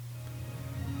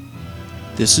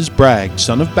This is Bragg,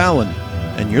 son of Balin,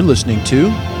 and you're listening to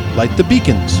Light the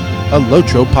Beacons, a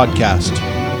Lotro podcast.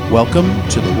 Welcome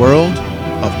to the world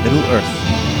of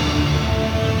Middle-earth.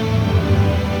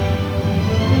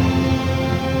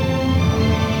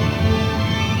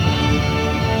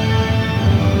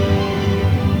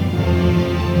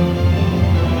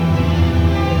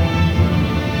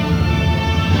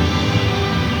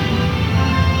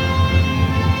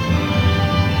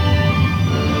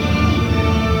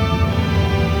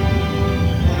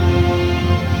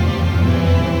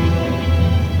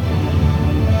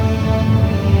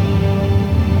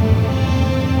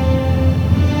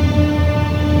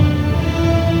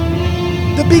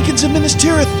 Beacons of Minas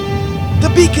Tirith! The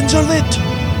beacons are lit!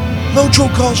 Lotro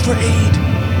calls for aid.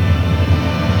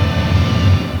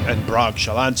 And Bragg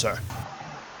shall answer.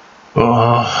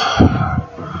 Oh,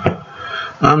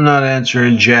 I'm not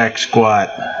answering jack squat.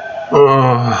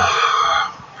 Oh,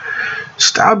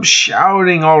 stop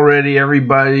shouting already,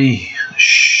 everybody.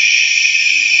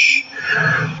 Shh.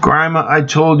 Grima, I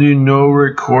told you no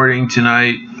recording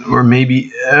tonight, or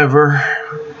maybe ever.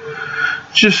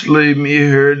 Just leave me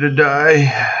here to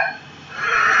die.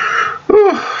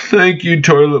 Oh, thank you,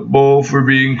 Toilet Bowl, for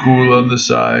being cool on the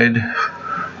side.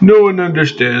 No one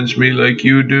understands me like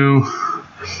you do.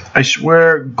 I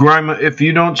swear, Grima, if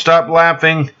you don't stop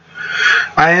laughing,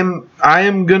 I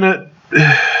am gonna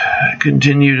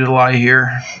continue to lie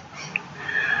here.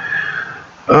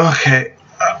 Okay.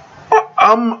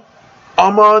 I'm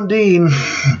Ondine.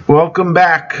 Welcome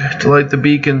back to Light the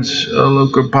Beacons, a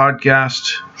local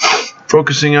podcast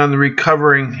focusing on the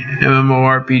recovering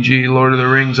MMORPG Lord of the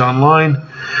Rings Online,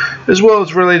 as well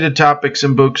as related topics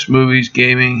in books, movies,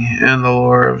 gaming, and the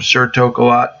lore of Sir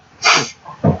Tokalot.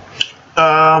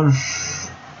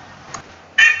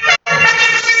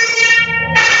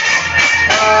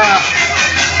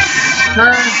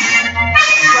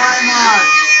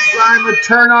 Grima,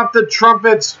 turn off the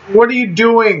trumpets. What are you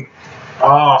doing?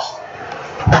 Oh,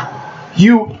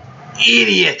 you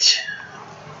idiot.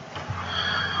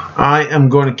 I am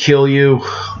going to kill you.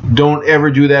 Don't ever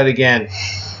do that again.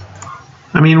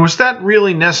 I mean, was that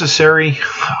really necessary?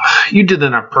 You did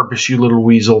that on purpose, you little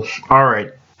weasel. All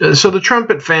right. So the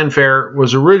trumpet fanfare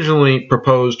was originally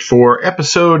proposed for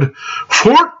episode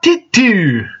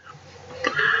 42.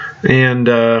 And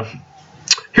here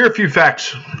are a few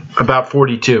facts about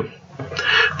 42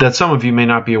 that some of you may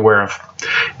not be aware of.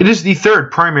 It is the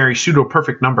third primary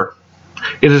pseudo-perfect number.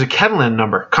 It is a Catalan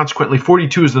number. Consequently,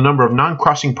 42 is the number of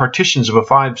non-crossing partitions of a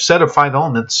set of 5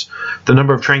 elements, the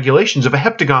number of triangulations of a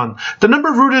heptagon, the number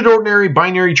of rooted ordinary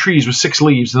binary trees with 6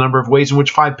 leaves, the number of ways in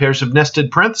which 5 pairs of nested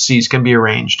parentheses can be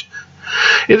arranged.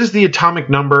 It is the atomic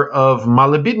number of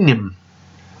molybdenum,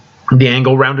 the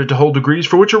angle rounded to whole degrees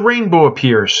for which a rainbow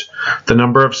appears, the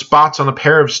number of spots on a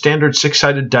pair of standard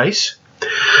 6-sided dice.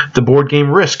 The board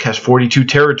game Risk has 42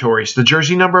 territories. The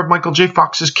jersey number of Michael J.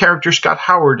 Fox's character Scott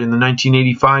Howard in the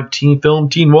 1985 teen film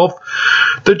Teen Wolf.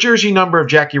 The jersey number of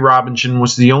Jackie Robinson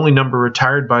was the only number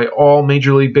retired by all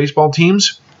Major League Baseball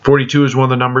teams. 42 is one of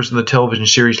the numbers in the television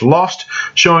series Lost,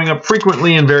 showing up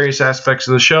frequently in various aspects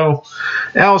of the show.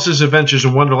 Alice's Adventures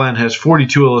in Wonderland has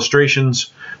 42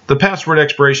 illustrations. The password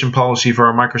expiration policy for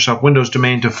our Microsoft Windows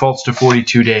domain defaults to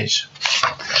 42 days.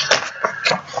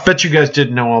 Bet you guys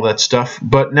didn't know all that stuff,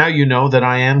 but now you know that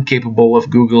I am capable of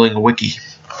Googling a wiki.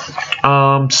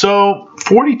 So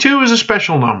 42 is a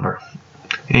special number,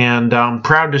 and I'm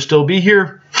proud to still be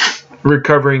here,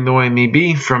 recovering the way me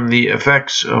be from the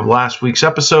effects of last week's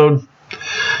episode.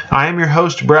 I am your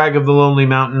host, Bragg of the Lonely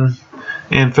Mountain,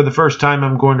 and for the first time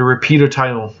I'm going to repeat a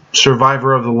title,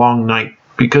 Survivor of the Long Night,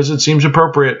 because it seems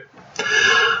appropriate,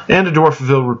 and a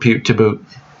Dwarfville repute to boot.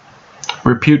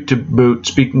 Repute to boot.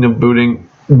 Speaking of booting,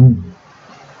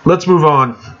 let's move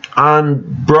on. I'm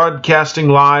broadcasting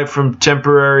live from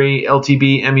temporary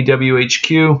LTB MEW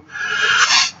HQ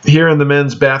here in the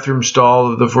men's bathroom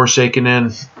stall of the Forsaken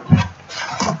Inn.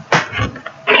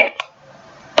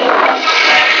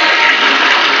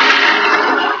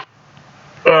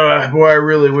 Boy, I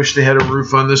really wish they had a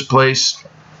roof on this place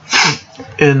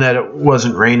and that it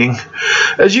wasn't raining.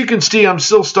 As you can see, I'm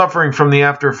still suffering from the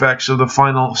after effects of the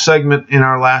final segment in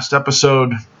our last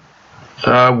episode,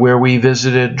 where we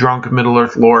visited drunk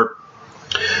Middle-earth lore.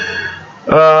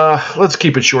 Let's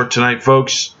keep it short tonight,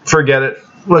 folks. Forget it.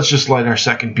 Let's just light our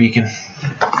second beacon.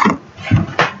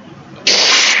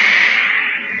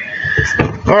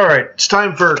 Alright, it's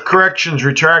time for corrections,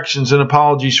 retractions, and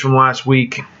apologies from last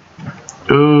week.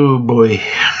 Oh boy,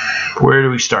 where do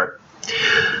we start?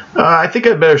 I think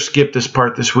I'd better skip this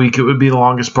part this week. It would be the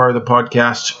longest part of the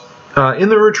podcast. In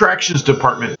the retractions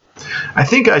department, I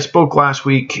think I spoke last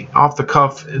week off the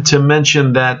cuff to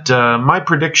mention that my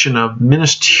prediction of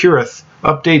Minas Tirith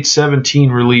Update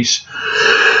 17 release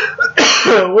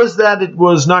was that it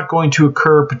was not going to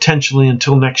occur potentially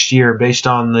until next year based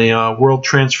on the world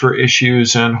transfer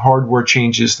issues and hardware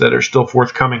changes that are still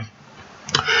forthcoming.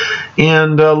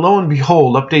 And lo and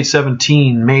behold, Update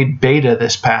 17 made beta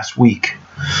this past week.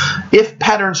 If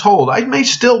patterns hold, I may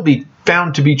still be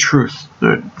found to be truthful,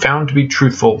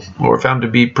 or found to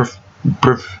be to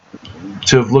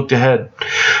have looked ahead.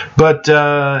 But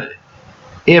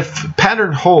if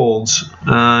pattern holds,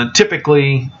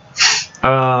 typically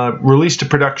release to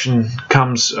production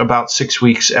comes about 6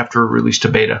 weeks after release to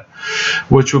beta,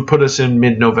 which would put us in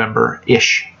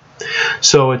mid-November-ish.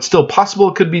 So it's still possible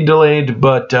it could be delayed,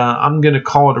 but I'm going to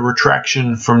call it a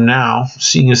retraction from now,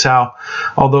 seeing as how,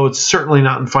 although it's certainly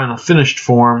not in final finished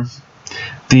form,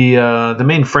 the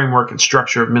main framework and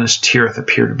structure of Minas Tirith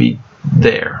appear to be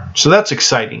there. So that's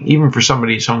exciting, even for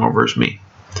somebody as hungover as me.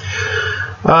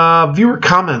 Viewer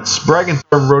comments.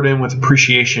 Bragenstorm wrote in with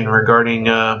appreciation regarding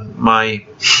my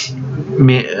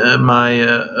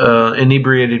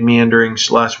inebriated meanderings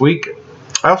last week.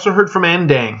 I also heard from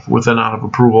Andang with a nod of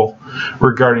approval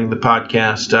regarding the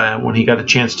podcast when he got a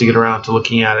chance to get around to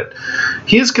looking at it.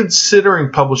 He is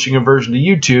considering publishing a version to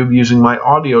YouTube using my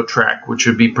audio track, which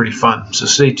would be pretty fun, so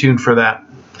stay tuned for that.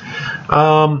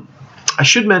 I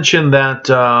should mention that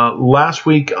last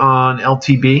week on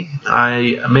LTB,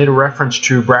 I made a reference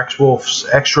to Braxwolf's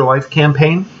Extra Life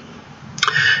campaign.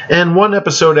 And one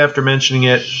episode after mentioning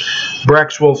it,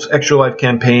 Braxwolf's Extra Life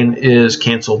campaign is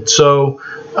canceled. So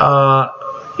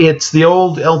it's the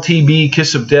old LTB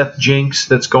Kiss of Death jinx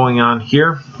that's going on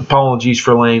here. Apologies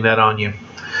for laying that on you.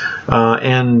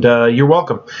 And you're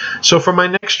welcome. So for my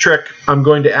next trick, I'm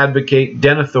going to advocate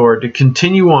Denethor to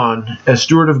continue on as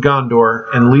Steward of Gondor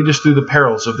and lead us through the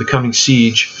perils of the coming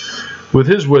siege. With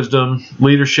his wisdom,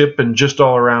 leadership, and just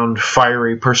all-around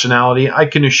fiery personality, I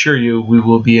can assure you we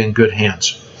will be in good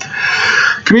hands.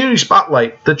 Community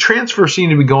Spotlight. The transfer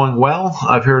seemed to be going well.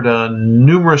 I've heard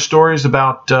numerous stories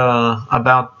about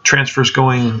transfers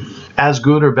going as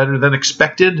good or better than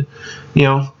expected. You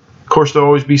know, of course, there'll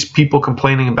always be people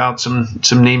complaining about some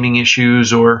naming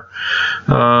issues or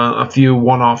a few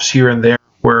one-offs here and there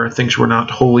where things were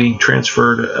not wholly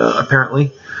transferred,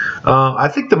 apparently. I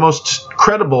think the most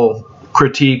credible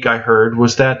critique I heard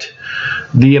was that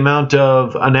the amount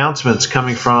of announcements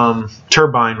coming from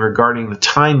Turbine regarding the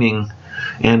timing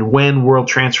and when world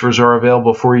transfers are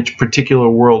available for each particular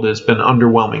world has been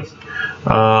underwhelming.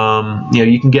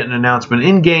 You can get an announcement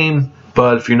in-game,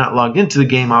 but if you're not logged into the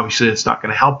game, obviously it's not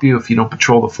going to help you. If you don't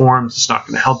patrol the forums, it's not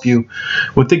going to help you.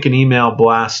 I would think an email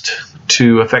blast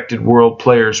to affected world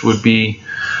players would be,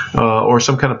 or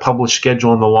some kind of published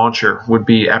schedule on the launcher would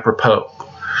be apropos.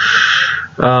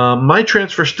 My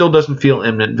transfer still doesn't feel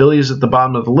imminent. Villia's at the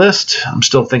bottom of the list. I'm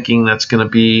still thinking that's going to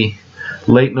be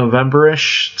late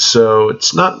November-ish, so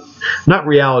it's not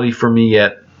reality for me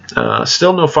yet.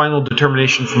 Still no final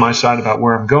determination from my side about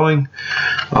where I'm going.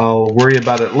 I'll worry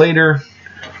about it later.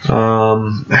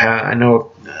 I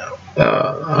know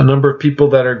a number of people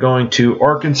that are going to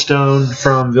Arkenstone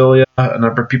from Villia, a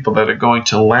number of people that are going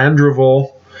to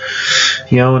Landroval.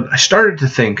 And I started to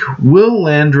think, will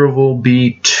Landroval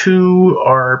be too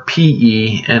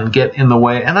RPE and get in the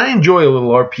way? And I enjoy a little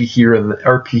RP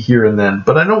here and then,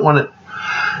 but I don't want it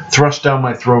thrust down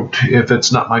my throat if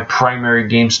it's not my primary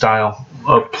game style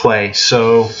of play.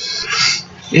 So,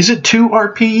 is it too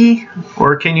RPE,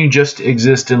 or can you just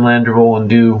exist in Landroval and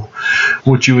do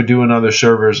what you would do in other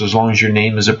servers as long as your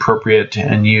name is appropriate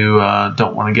and you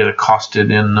don't want to get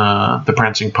accosted in the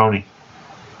Prancing Pony?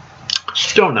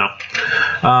 Don't know.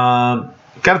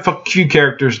 Got a few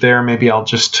characters there. Maybe I'll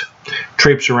just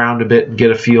traipse around a bit and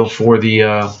get a feel for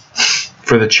the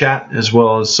chat as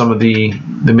well as some of the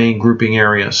main grouping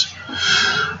areas.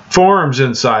 Forums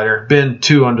Insider. Been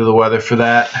too under the weather for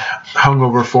that.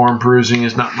 Hungover forum perusing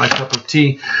is not my cup of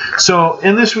tea. So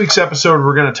in this week's episode,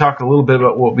 we're going to talk a little bit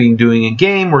about what we've been doing in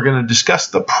game. We're going to discuss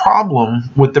the problem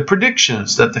with the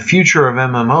predictions that the future of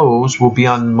MMOs will be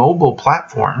on mobile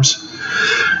platforms.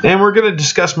 And we're going to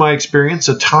discuss my experience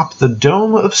atop the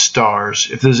Dome of Stars.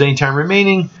 If there's any time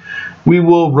remaining, we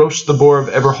will roast the boar of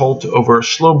Everholt over a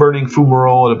slow-burning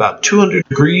fumarole at about 200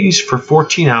 degrees for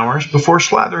 14 hours before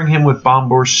slathering him with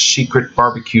Bombor's secret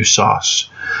barbecue sauce.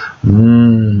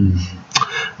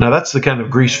 Now that's the kind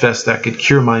of grease fest that could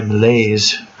cure my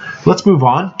malaise. Let's move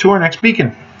on to our next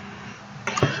beacon.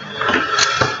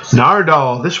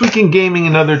 Nardal, this week in gaming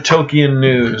and other Tolkien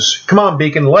news. Come on,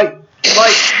 beacon, light.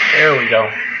 There we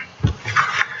go.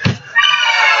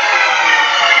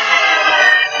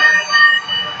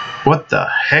 What the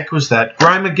heck was that?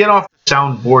 Grima, get off the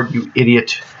soundboard, you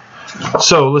idiot.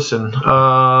 So, listen,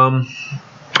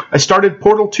 I started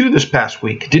Portal 2 this past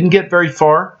week. Didn't get very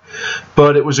far,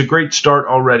 but it was a great start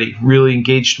already. Really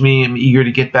engaged me. I'm eager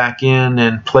to get back in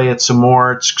and play it some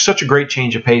more. It's such a great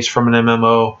change of pace from an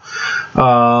MMO.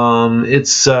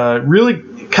 It's really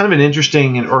kind of an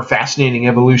interesting or fascinating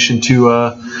evolution to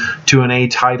an A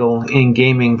title in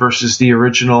gaming versus the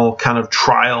original kind of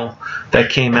trial that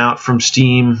came out from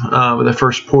Steam with the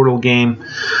first Portal game.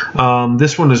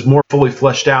 This one is more fully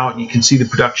fleshed out. You can see the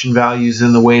production values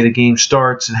in the way the game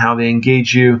starts and how they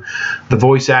engage you. The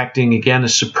voice acting, again,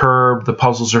 is superb. The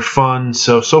puzzles are fun.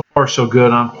 So far, so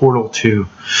good on Portal 2.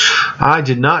 I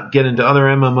did not get into other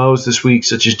MMOs this week,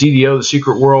 such as DDO, The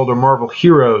Secret World, or Marvel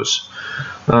Heroes.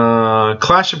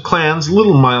 Clash of Clans,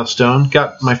 little milestone.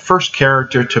 Got my first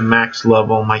character to max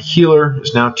level. My healer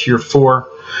is now tier 4.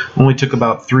 Only took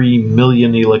about 3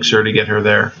 million elixir to get her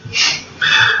there.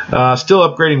 Still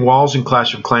upgrading walls in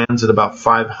Clash of Clans at about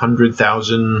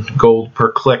 500,000 gold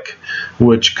per click,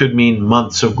 which could mean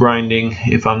months of grinding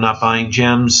if I'm not buying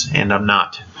gems, and I'm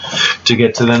not, to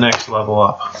get to the next level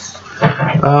up.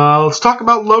 Let's talk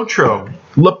about Lotro.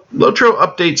 Lotro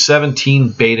Update 17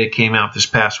 beta came out this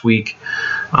past week.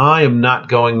 I am not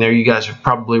going there. You guys have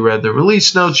probably read the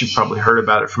release notes. You've probably heard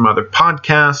about it from other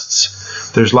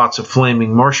podcasts. There's lots of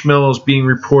flaming marshmallows being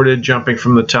reported, jumping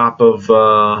from the top of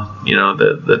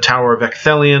the Tower of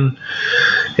Ecthelion.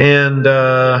 And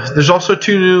there's also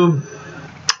 2 new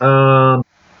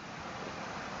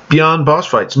Beyond boss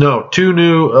fights. No, 2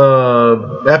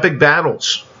 new epic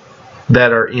battles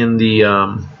that are in the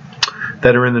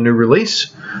new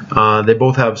release. They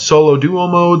both have solo duo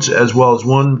modes, as well as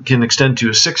one can extend to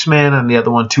a 6-man and the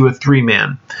other one to a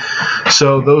 3-man.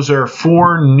 So those are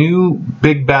 4 new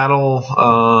big battle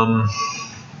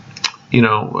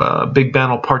big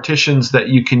battle partitions that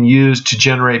you can use to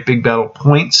generate big battle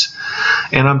points.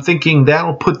 And I'm thinking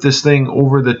that'll put this thing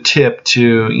over the tip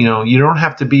to, you don't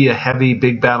have to be a heavy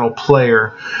big battle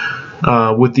player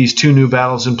with these 2 new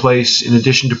battles in place, in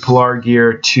addition to Polar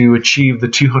Gear, to achieve the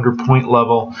 200-point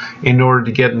level in order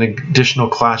to get an additional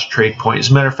class trait point.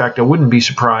 As a matter of fact, I wouldn't be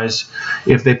surprised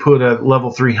if they put a level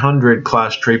 300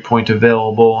 class trait point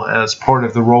available as part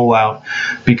of the rollout,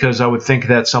 because I would think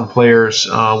that some players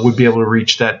would be able to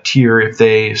reach that tier if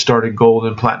they started gold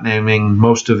and platinuming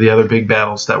most of the other big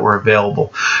battles that were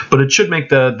available. But it should make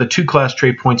the 2 class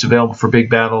trait points available for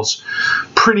big battles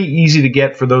pretty easy to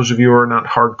get for those of you who are not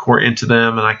hardcore into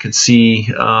them, and I could see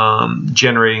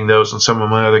generating those on some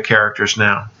of my other characters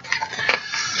now.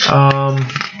 I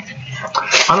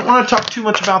don't want to talk too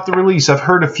much about the release. I've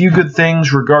heard a few good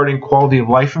things regarding quality of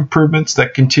life improvements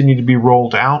that continue to be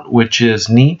rolled out, which is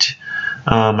neat.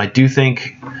 I do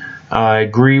think I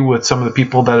agree with some of the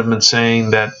people that have been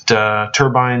saying that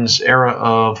Turbine's era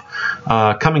of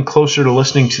coming closer to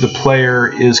listening to the player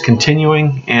is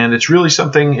continuing, and it's really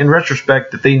something in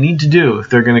retrospect that they need to do if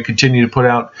they're going to continue to put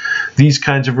out these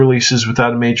kinds of releases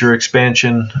without a major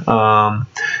expansion.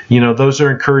 Those are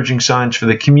encouraging signs for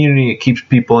the community. It keeps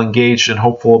people engaged and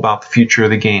hopeful about the future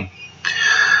of the game.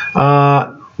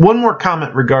 One more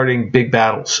comment regarding big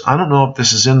battles. I don't know if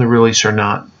this is in the release or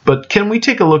not, but can we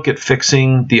take a look at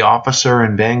fixing the Officer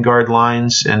and Vanguard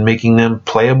lines and making them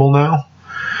playable now?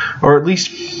 Or at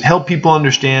least help people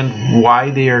understand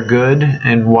why they are good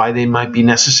and why they might be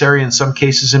necessary in some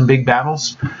cases in big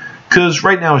battles? Because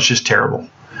right now it's just terrible.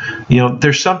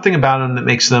 There's something about them that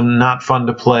makes them not fun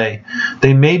to play.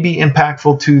 They may be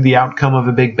impactful to the outcome of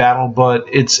a big battle, but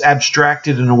it's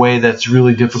abstracted in a way that's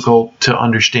really difficult to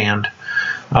understand.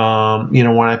 When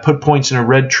I put points in a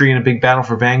red tree in a big battle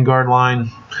for Vanguard line,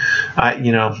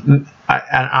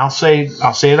 I'll say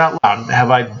it out loud.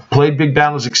 Have I played big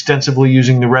battles extensively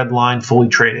using the red line fully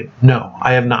traded? No,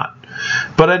 I have not.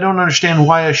 But I don't understand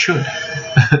why I should.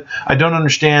 I don't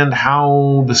understand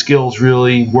how the skills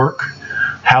really work,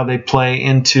 how they play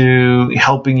into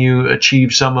helping you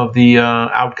achieve some of the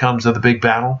outcomes of the big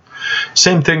battle.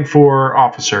 Same thing for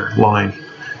Officer line.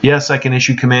 Yes, I can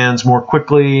issue commands more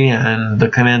quickly, and the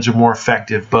commands are more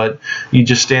effective, but you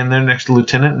just stand there next to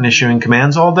Lieutenant and issuing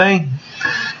commands all day?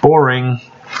 Boring.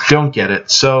 Don't get it.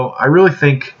 So I really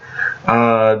think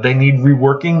they need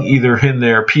reworking, either in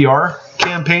their PR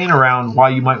campaign around why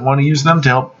you might want to use them to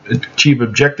help achieve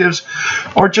objectives,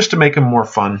 or just to make them more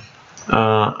fun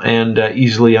and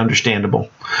easily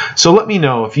understandable. So let me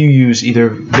know if you use either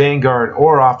Vanguard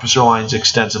or Officer lines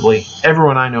extensively.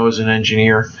 Everyone I know is an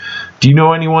engineer. Do you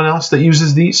know anyone else that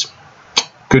uses these?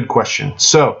 Good question.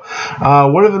 So,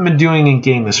 what have I been doing in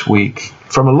game this week?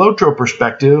 from a Lotro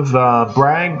perspective,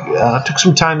 Bragg took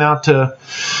some time out to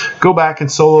go back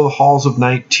and solo the Halls of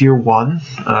Night Tier 1.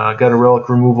 Got a relic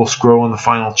removal scroll in the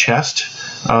final chest.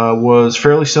 Was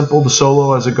fairly simple to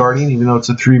solo as a Guardian, even though it's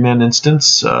a 3-man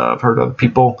instance. I've heard other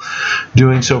people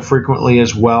doing so frequently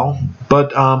as well.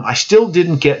 But I still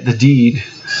didn't get the deed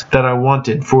that I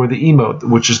wanted for the emote,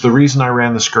 which is the reason I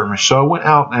ran the skirmish. So I went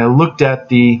out and I looked at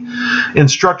the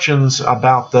instructions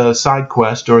about the side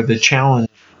quest or the challenge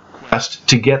quest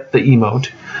to get the emote,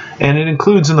 and it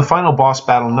includes in the final boss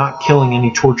battle not killing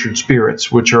any tortured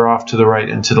spirits, which are off to the right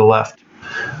and to the left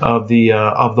of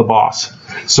the boss.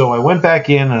 So I went back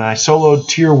in and I soloed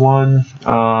Tier 1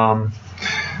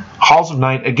 Halls of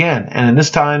Night again, and this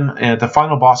time at the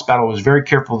final boss battle, I was very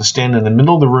careful to stand in the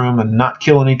middle of the room and not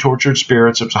kill any tortured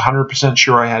spirits. I was 100%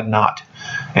 sure I had not,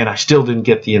 and I still didn't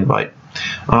get the invite.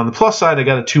 On the plus side, I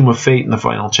got a Tomb of Fate in the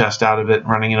final chest out of it,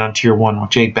 running it on Tier 1,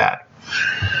 which ain't bad.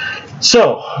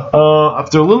 So,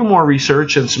 after a little more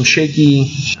research and some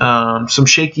shaky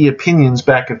opinions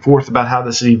back and forth about how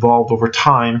this had evolved over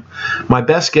time, my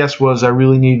best guess was I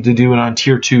really needed to do it on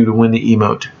Tier 2 to win the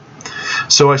emote.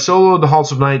 So I soloed the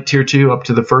Halls of Night Tier 2 up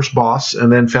to the first boss,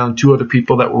 and then found 2 other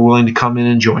people that were willing to come in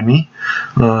and join me.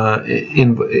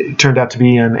 It turned out to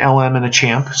be an LM and a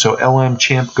Champ. So LM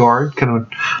Champ Guard, kind of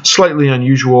a slightly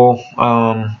unusual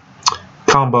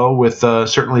combo with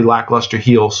certainly lackluster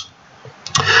heals.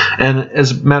 And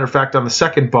as a matter of fact, on the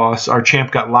second boss, our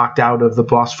Champ got locked out of the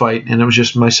boss fight, and it was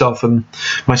just myself and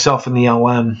the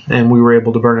LM, and we were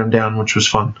able to burn him down, which was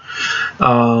fun.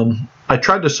 I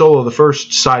tried to solo the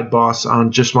first side boss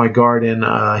on just my guard,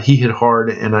 and he hit hard,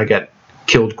 and I got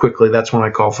killed quickly. That's when I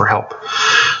called for help.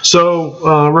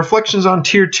 So, reflections on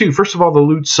Tier 2. First of all, the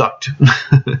loot sucked.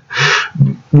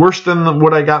 Worse than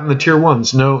what I got in the Tier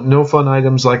 1s. No fun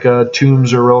items like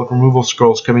tombs or relic removal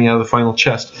scrolls coming out of the final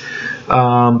chest.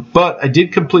 But I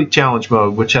did complete challenge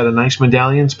mode, which had a nice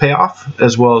medallions payoff,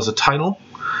 as well as a title,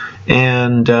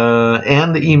 and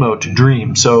the emote,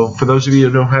 Dream. So for those of you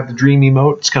who don't have the Dream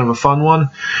emote, it's kind of a fun one.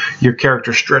 Your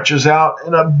character stretches out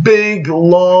in a big,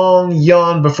 long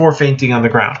yawn before fainting on the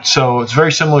ground. So it's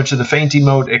very similar to the Faint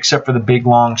emote, except for the big,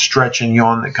 long stretch and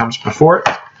yawn that comes before it.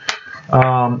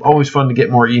 Always fun to get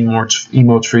more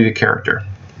emotes for your character.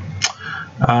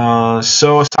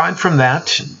 So aside from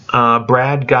that,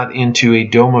 Brad got into a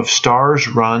Dome of Stars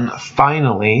run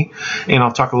finally, and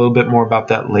I'll talk a little bit more about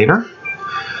that later.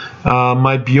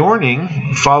 My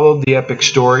Bjorning followed the epic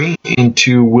story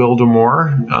into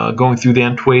Wildemore, going through the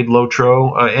Entwade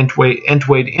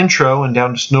intro and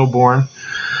down to Snowborn,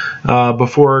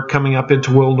 before coming up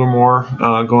into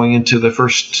Wildemore, going into the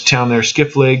first town there,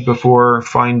 Skifflig, before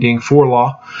finding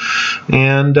Forlaw.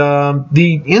 And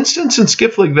the instance in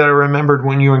Skifflig that I remembered,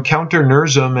 when you encounter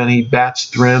Nurzum and he bats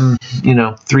Thrym,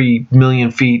 3 million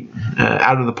feet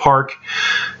out of the park,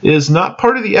 is not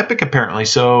part of the epic apparently.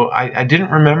 So I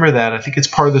didn't remember that. I think it's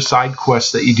part of the side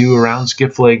quest that you do around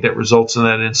Skifflig that results in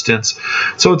that instance.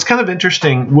 So it's kind of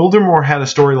interesting. Wildemore had a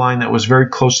storyline that was very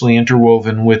closely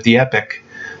interwoven with the epic.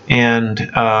 And,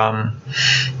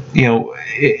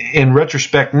 in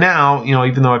retrospect now,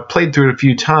 even though I've played through it a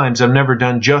few times, I've never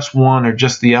done just one or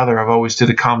just the other. I've always did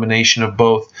a combination of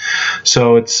both.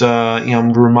 So it's,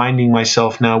 I'm reminding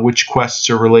myself now which quests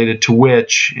are related to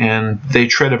which, and they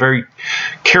tread a very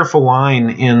careful line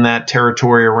in that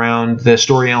territory around the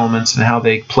story elements and how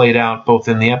they played out both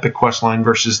in the epic quest line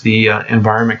versus the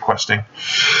environment questing.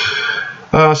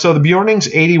 So the Bjorning's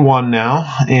 81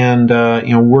 now, and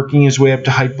working his way up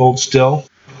to Hypebolt still.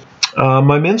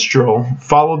 My Minstrel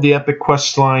followed the epic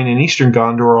quest line in Eastern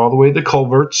Gondor all the way to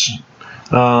Culverts.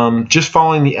 Just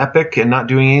following the epic and not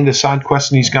doing any of the side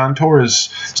quests in East Gondor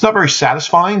it's not very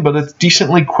satisfying, but it's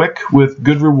decently quick with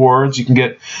good rewards. You can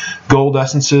get gold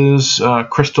essences,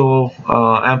 crystal,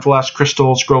 amphilas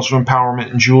crystal, scrolls of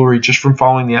empowerment, and jewelry just from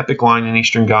following the epic line in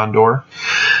Eastern Gondor.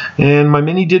 And my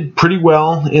mini did pretty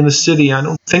well in the city. I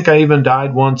don't think I even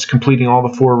died once completing all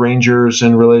the 4 rangers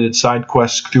and related side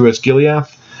quests through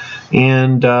Osgiliath.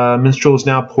 And Minstrel is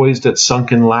now poised at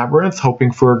Sunken Labyrinth,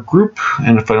 hoping for a group.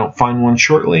 And if I don't find one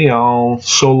shortly, I'll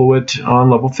solo it on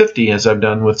level 50, as I've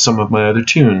done with some of my other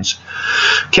tunes.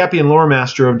 Cappy and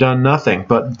Loremaster have done nothing,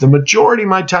 but the majority of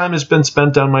my time has been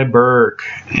spent on my Berg.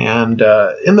 And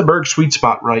in the Berg sweet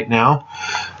spot right now,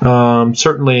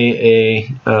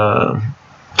 certainly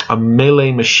a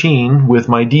melee machine with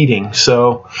my Deeding.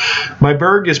 So my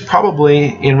Berg is probably,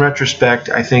 in retrospect,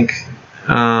 I think,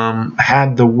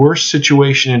 had the worst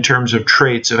situation in terms of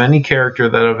traits of any character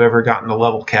that I've ever gotten to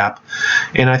level cap.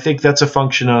 And I think that's a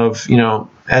function of,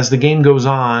 as the game goes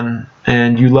on,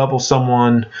 and you level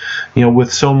someone,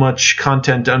 with so much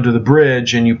content under the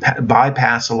bridge, and you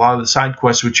bypass a lot of the side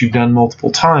quests, which you've done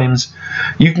multiple times,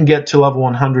 you can get to level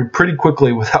 100 pretty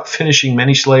quickly without finishing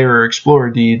many Slayer or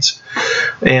Explorer deeds.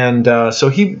 And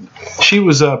so she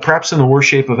was perhaps in the worst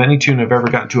shape of any toon I've ever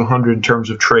gotten to 100 in terms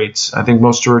of traits. I think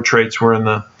most of her traits were in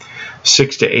the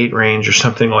 6 to 8 range or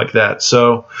something like that.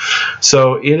 So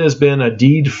it has been a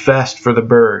deed fest for the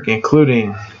Burg,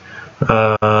 including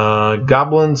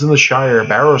Goblins in the Shire,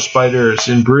 Barrow Spiders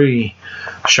in Bree,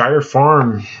 Shire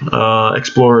Farm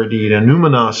Explorer Deed,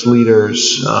 Numinos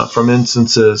leaders from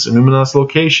instances, Numinos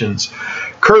locations,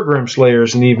 Kurgrim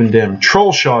Slayers in Evendim,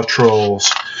 Trollshaw Trolls,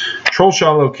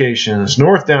 Trollshaw locations,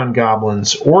 Northdown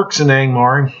Goblins, Orcs in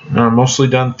Angmar, mostly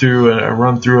done through a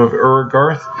run-through of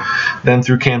Uragarth, then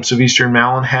through camps of Eastern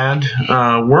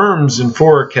Malinhad, Worms in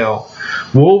Forakel,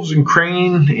 Wolves and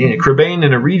Crabane in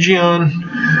Eregion,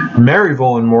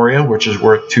 Maryville in Moria, which is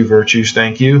worth 2 virtues,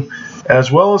 thank you,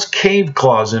 as well as Cave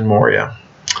Claws in Moria.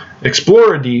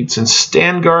 Explorer deeds in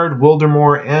Stangard,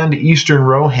 Wildermore, and Eastern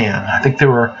Rohan.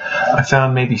 I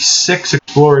found maybe 6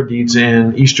 Explorer deeds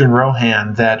in Eastern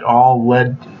Rohan that all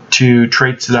led to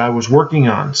traits that I was working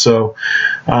on. So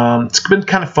it's been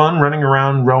kind of fun running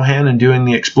around Rohan and doing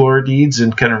the Explorer deeds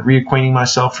and kind of reacquainting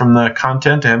myself from the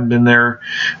content. I haven't been there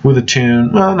with a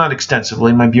toon, well, not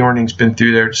extensively. My Bjorning's been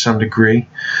through there to some degree.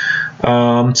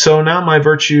 So now my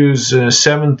virtues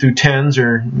 7 through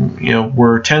 10s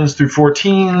were 10s through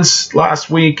 14s last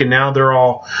week, and now they're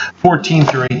all 14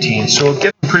 through 18. So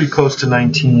getting pretty close to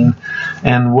 19,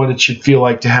 and what it should feel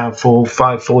like to have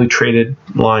 5 fully traded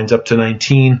lines up to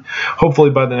 19.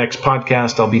 Hopefully by the next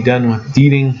podcast I'll be done with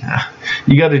deeding.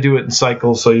 You got to do it in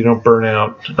cycles so you don't burn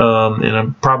out, and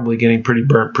I'm probably getting pretty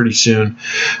burnt pretty soon.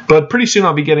 But pretty soon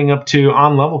I'll be getting up to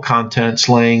on-level content,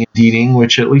 slaying and deeding,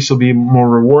 which at least will be more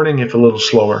rewarding if a little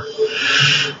slower.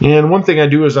 And one thing I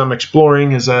do as I'm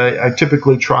exploring is I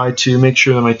typically try to make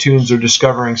sure that my toons are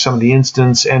discovering some of the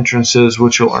instance entrances,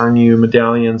 which will earn you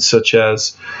medallions such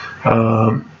as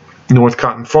North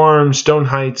Cotton Farm, Stone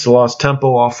Heights, the Lost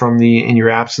Temple, all from the In Your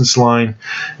Absence line,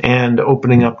 and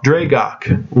opening up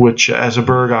Dragok, which as a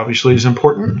burg obviously is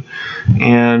important.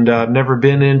 And I've never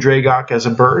been in Dragok as a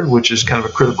burg, which is kind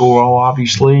of a critical role,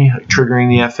 obviously, triggering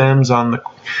the FMs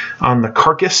on the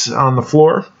carcass on the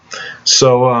floor.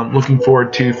 So I'm looking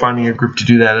forward to finding a group to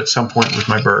do that at some point with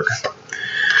my burg.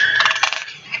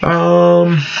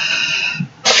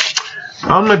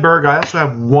 On my burg, I also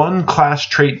have 1 class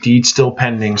trait deed still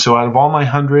pending. So out of all my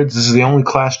 100s, this is the only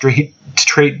class trait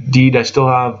deed I still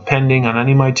have pending on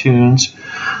any of my toons.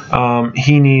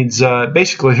 He needs,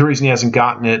 basically the reason he hasn't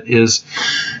gotten it is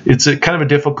it's a kind of a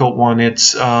difficult one.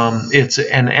 It's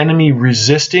an enemy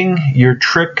resisting your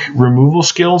trick removal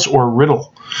skills or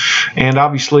riddle. And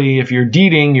obviously, if you're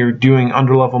deeding, you're doing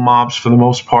underlevel mobs for the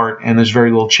most part, and there's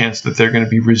very little chance that they're going to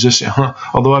be resistant.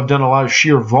 Although I've done a lot of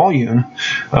sheer volume,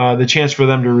 the chance for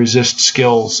them to resist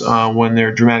skills when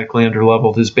they're dramatically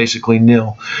underleveled is basically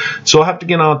nil. So I'll have to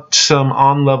get out some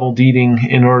on-level deeding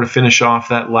in order to finish off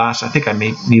that last. I think I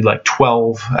may need like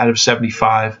 12 out of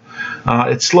 75.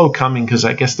 It's slow coming because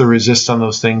I guess the resist on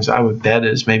those things I would bet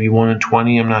is maybe 1 in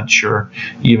 20. I'm not sure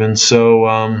even.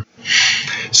 So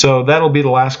that'll be the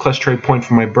last class trait point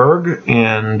for my burg,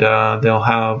 and they'll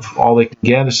have all they can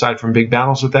get aside from big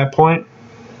battles at that point.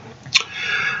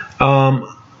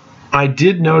 I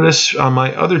did notice on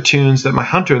my other toons that my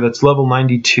hunter that's level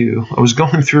 92, I was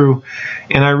going through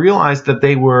and I realized that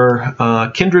they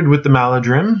were kindred with the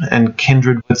Maladrim and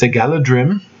kindred with the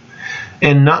Galadrim,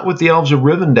 and not with the Elves of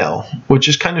Rivendell, which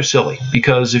is kind of silly,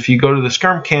 because if you go to the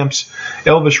Skirm camps,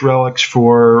 Elvish relics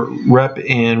for rep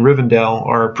in Rivendell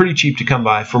are pretty cheap to come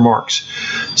by for marks.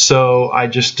 So I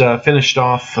just finished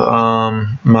off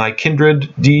my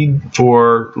Kindred deed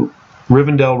for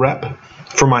Rivendell rep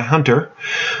for my hunter.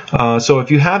 So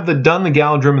if you have done the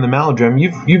Galadrim and the Maladrim,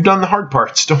 you've done the hard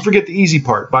parts. Don't forget the easy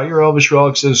part. Buy your Elvish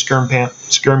relics at a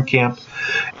Skirm camp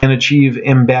and achieve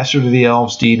Ambassador to the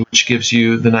Elves deed, which gives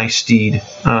you the nice steed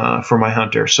for my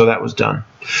hunter. So that was done.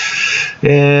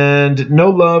 And no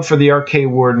love for the Arcade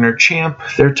Warden or Champ.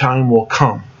 Their time will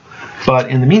come. But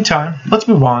in the meantime, let's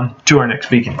move on to our next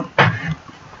beacon.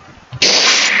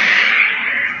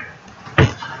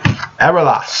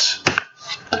 Aralas.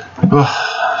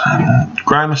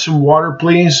 Grind me some water,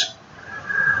 please.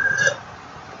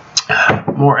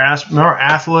 More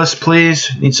Athelas, please.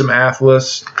 Need some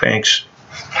Athelas. Thanks.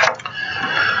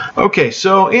 Okay,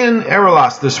 so in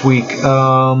Aralas this week,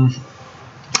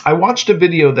 I watched a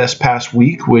video this past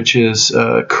week, which is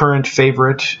a current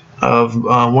favorite of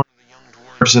one of the young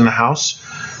dwarves in the house,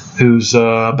 who's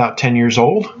about 10 years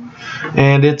old.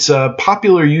 and it's a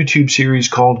popular YouTube series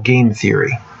called Game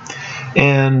Theory.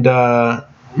 And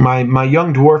my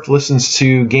young dwarf listens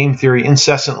to Game Theory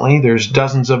incessantly. There's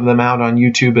dozens of them out on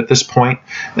YouTube at this point,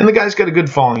 and the guy's got a good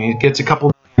following. He gets a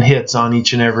couple million hits on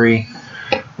each and every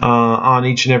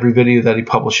video that he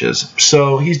publishes.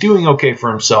 So he's doing okay for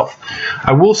himself.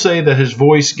 I will say that his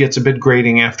voice gets a bit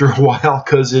grating after a while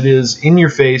because it is in your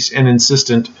face and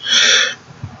insistent,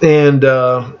 and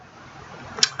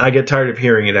I get tired of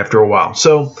hearing it after a while.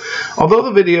 So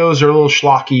although the videos are a little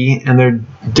schlocky and they're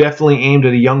definitely aimed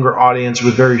at a younger audience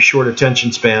with very short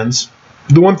attention spans,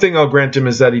 the one thing I'll grant him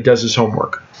is that he does his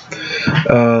homework.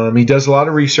 He does a lot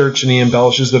of research and he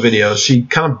embellishes the videos. He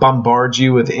kind of bombards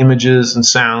you with images and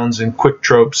sounds and quick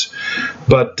tropes,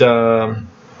 but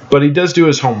he does do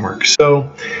his homework.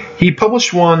 So he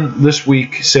published one this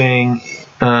week saying,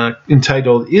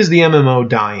 entitled, "Is the MMO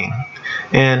Dying?"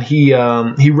 And he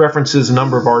references a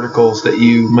number of articles that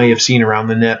you may have seen around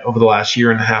the net over the last year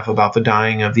and a half about the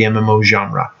dying of the MMO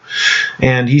genre.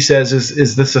 And he says,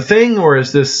 is this a thing, or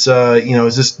is this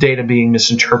is this data being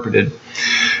misinterpreted?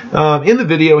 In the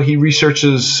video, he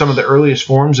researches some of the earliest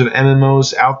forms of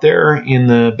MMOs out there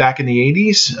back in the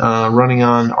 80s, running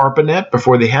on ARPANET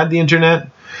before they had the internet.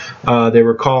 They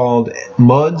were called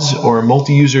MUDs, or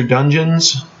multi-user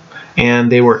dungeons.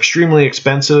 And they were extremely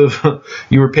expensive.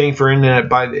 You were paying for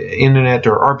internet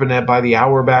or ARPANET by the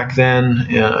hour back then.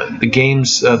 The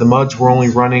games, the MUDs were only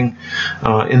running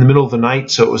in the middle of the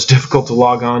night, so it was difficult to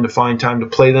log on to find time to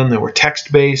play them. They were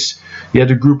text-based. You had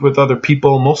to group with other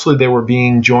people. Mostly they were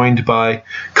being joined by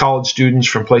college students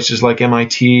from places like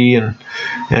MIT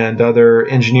and other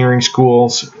engineering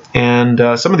schools. And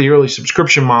some of the early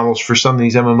subscription models for some of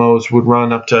these MMOs would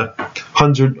run up to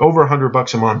over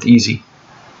 $100 a month easy.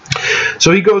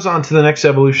 So he goes on to the next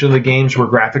evolution of the games where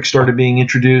graphics started being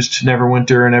introduced,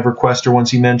 Neverwinter and EverQuest are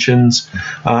ones he mentions,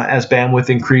 as bandwidth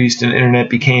increased and internet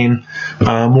became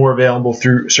more available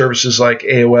through services like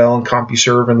AOL and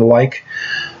CompuServe and the like.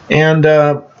 And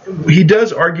he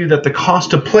does argue that the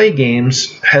cost to play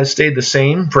games has stayed the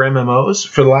same for MMOs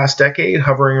for the last decade,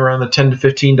 hovering around the $10 to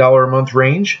 $15 a month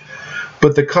range.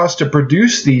 But the cost to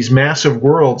produce these massive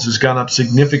worlds has gone up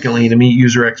significantly to meet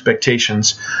user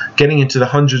expectations, getting into the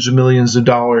hundreds of millions of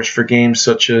dollars for games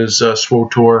such as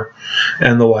SWTOR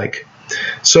and the like.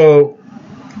 So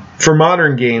for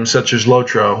modern games such as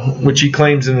LOTRO, which he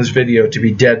claims in this video to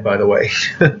be dead, by the way.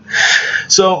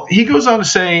 So he goes on to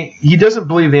say he doesn't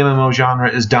believe the MMO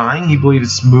genre is dying. He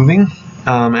believes it's moving.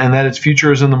 And that its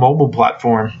future is in the mobile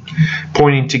platform,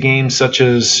 pointing to games such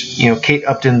as Kate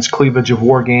Upton's Cleavage of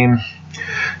War game,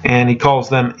 and he calls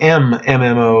them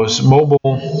MMOs, mobile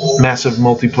massive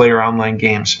multiplayer online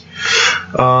games.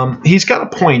 He's got a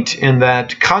point in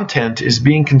that content is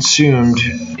being consumed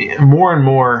more and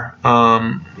more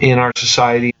in our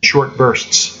society in short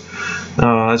bursts,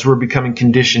 as we're becoming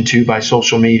conditioned to by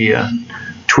social media,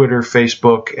 Twitter,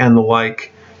 Facebook, and the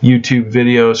like, YouTube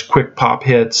videos, quick pop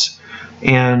hits.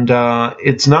 And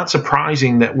it's not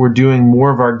surprising that we're doing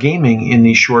more of our gaming in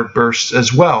these short bursts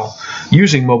as well,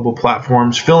 using mobile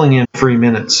platforms, filling in free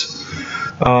minutes.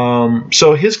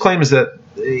 So his claim is that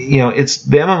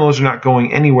the MMOs are not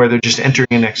going anywhere; they're just entering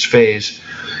a next phase.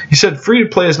 He said,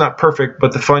 "Free-to-play is not perfect,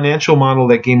 but the financial model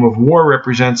that Game of War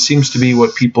represents seems to be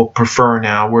what people prefer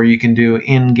now, where you can do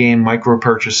in-game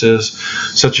micro-purchases,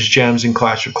 such as gems in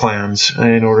Clash of Clans,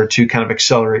 in order to kind of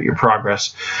accelerate your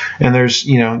progress." And there's,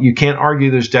 you can't argue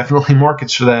there's definitely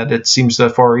markets for that. It seems the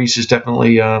Far East is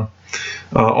definitely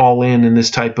all in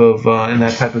this type of in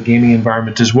that type of gaming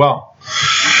environment as well.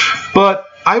 But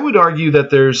I would argue that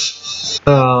there's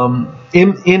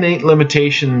innate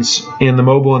limitations in the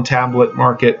mobile and tablet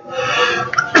market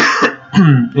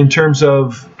in terms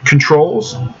of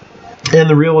controls and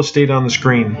the real estate on the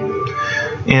screen.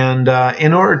 And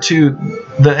in order to,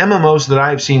 the MMOs that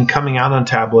I've seen coming out on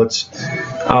tablets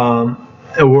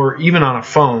or even on a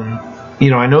phone,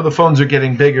 I know the phones are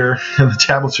getting bigger and the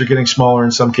tablets are getting smaller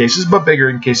in some cases, but bigger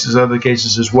in other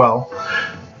cases as well.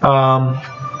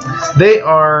 They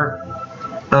are...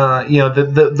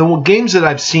 the games that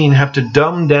I've seen have to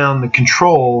dumb down the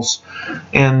controls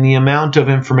and the amount of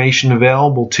information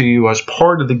available to you as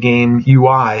part of the game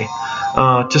UI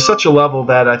to such a level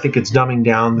that I think it's dumbing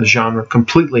down the genre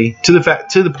completely to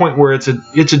the point where it's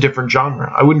a different genre.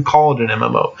 I wouldn't call it an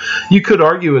MMO. You could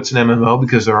argue it's an MMO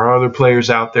because there are other players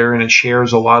out there and it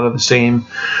shares a lot of the same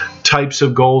types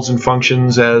of goals and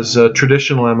functions as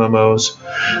traditional MMOs,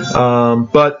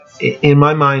 but in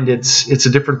my mind, it's a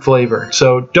different flavor.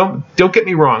 So don't get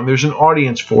me wrong. There's an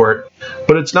audience for it,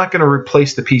 but it's not going to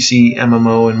replace the PC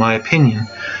MMO, in my opinion.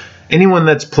 Anyone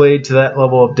that's played to that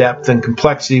level of depth and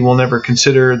complexity will never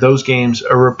consider those games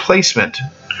a replacement.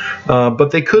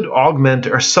 But they could augment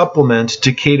or supplement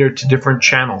to cater to different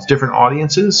channels, different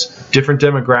audiences, different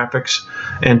demographics,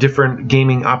 and different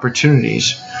gaming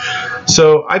opportunities.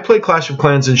 So I play Clash of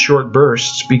Clans in short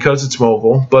bursts because it's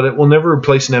mobile, but it will never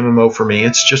replace an MMO for me.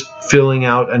 It's just filling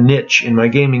out a niche in my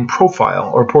gaming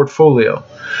profile or portfolio.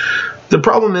 The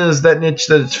problem is that niche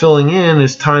that it's filling in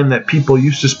is time that people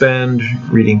used to spend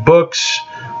reading books,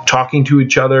 talking to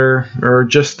each other, or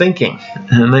just thinking,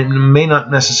 and it may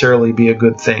not necessarily be a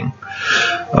good thing.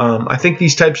 I think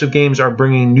these types of games are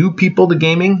bringing new people to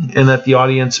gaming, and that the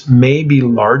audience may be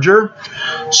larger.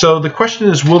 So the question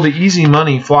is, will the easy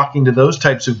money flocking to those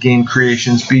types of game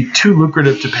creations be too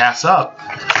lucrative to pass up,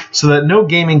 so that no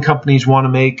gaming companies want to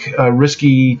make a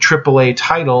risky AAA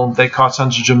title that costs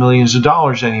hundreds of millions of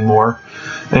dollars anymore,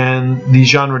 and the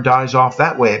genre dies off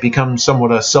that way? It becomes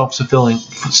somewhat a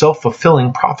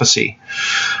self-fulfilling prophecy.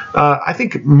 I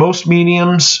think most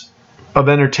mediums of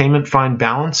entertainment find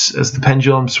balance as the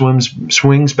pendulum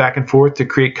swings back and forth to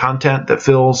create content that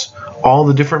fills all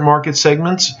the different market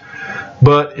segments.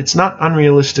 But it's not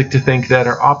unrealistic to think that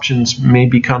our options may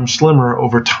become slimmer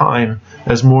over time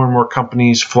as more and more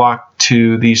companies flock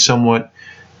to these somewhat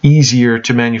easier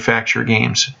to manufacture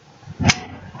games.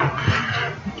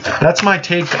 That's my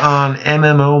take on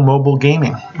MMO mobile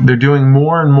gaming. They're doing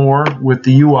more and more with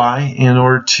the UI in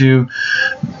order to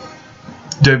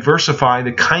diversify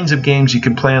the kinds of games you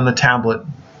can play on the tablet.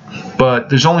 But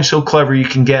there's only so clever you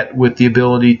can get with the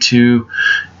ability to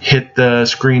hit the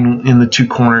screen in the two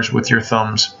corners with your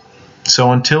thumbs.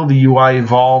 So until the UI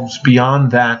evolves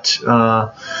beyond that,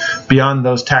 beyond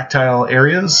those tactile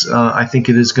areas, I think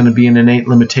it is going to be an innate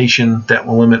limitation that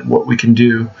will limit what we can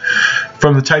do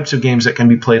from the types of games that can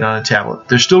be played on a tablet.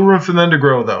 There's still room for them to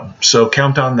grow, though, so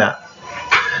count on that.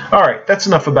 All right, that's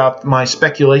enough about my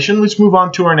speculation. Let's move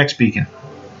on to our next beacon.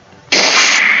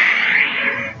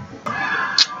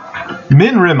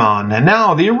 Min Rimon, and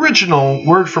now the original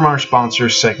word from our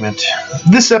sponsors segment.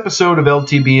 This episode of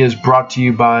LTB is brought to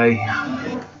you by...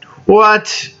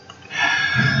 What?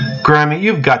 Grammy,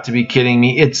 you've got to be kidding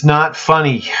me. It's not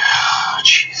funny.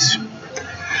 Jeez.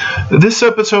 This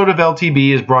episode of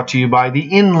LTB is brought to you by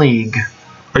the In League.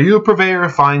 Are you a purveyor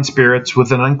of fine spirits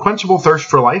with an unquenchable thirst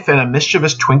for life and a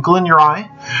mischievous twinkle in your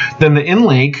eye? Then the In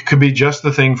League could be just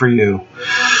the thing for you.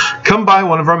 Come by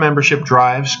one of our membership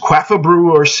drives, quaff a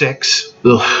brew or six,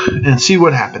 and see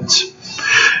what happens.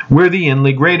 We're the In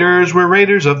League Raiders, we're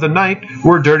Raiders of the Night.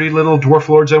 We're dirty little dwarf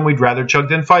lords and we'd rather chug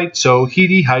than fight. So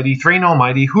heedy, heidi, Thrain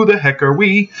almighty, who the heck are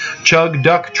we? Chug,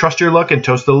 duck, trust your luck, and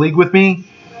toast the league with me.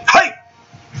 Hi!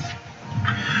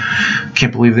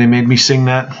 Can't believe they made me sing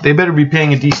that. They better be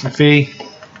paying a decent fee.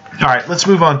 All right, let's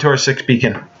move on to our sixth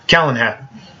beacon. Callan hat.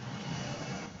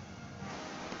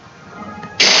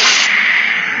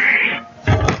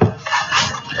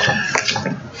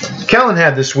 Callan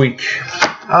had this week.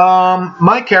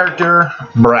 My character,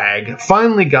 Bragg,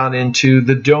 finally got into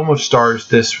the Dome of Stars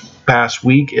this past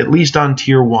week, at least on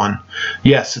Tier 1.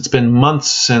 Yes, it's been months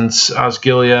since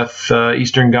Osgiliath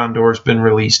Eastern Gondor has been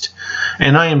released,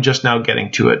 and I am just now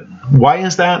getting to it. Why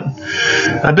is that?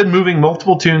 I've been moving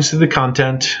multiple tunes through the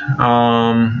content.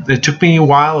 It took me a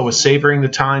while. I was savoring the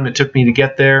time it took me to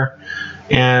get there.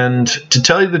 And to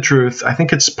tell you the truth, I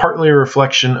think it's partly a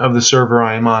reflection of the server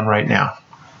I am on right now.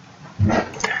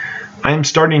 I am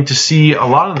starting to see a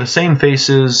lot of the same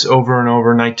faces over and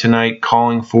over, night to night,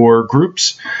 calling for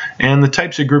groups, and the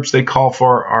types of groups they call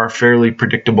for are fairly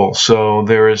predictable. So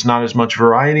there is not as much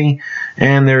variety,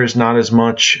 and there is not as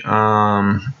much,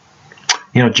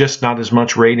 just not as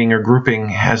much rating or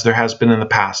grouping as there has been in the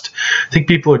past. I think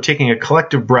people are taking a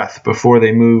collective breath before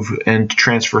they move and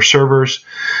transfer servers,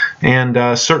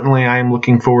 and certainly I am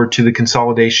looking forward to the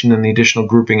consolidation and the additional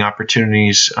grouping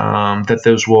opportunities that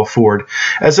those will afford.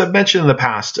 As I've mentioned in the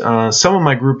past, some of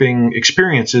my grouping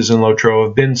experiences in Lotro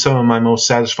have been some of my most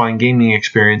satisfying gaming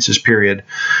experiences, period.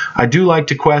 I do like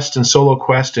to quest and solo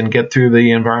quest and get through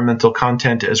the environmental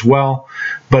content as well,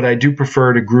 but I do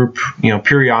prefer to group,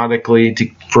 periodically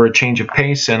for a change of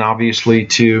pace, and obviously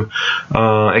to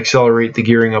accelerate the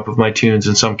gearing up of my tunes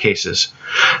in some cases.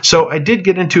 So I did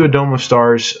get into a Dome of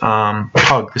Stars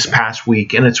pug this past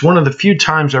week, and it's one of the few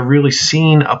times I've really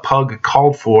seen a pug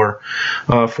called for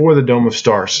the Dome of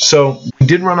Stars. So we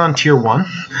did run on Tier 1,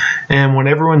 and when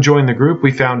everyone joined the group,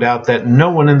 we found out that no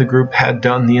one in the group had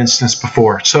done the instance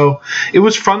before. So it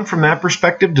was fun from that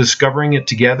perspective, discovering it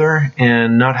together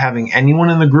and not having anyone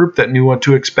in the group that knew what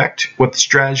to expect, what the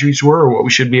strategies were, or what we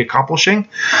should be accomplishing.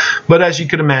 But as you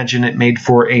could imagine, it made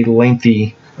for a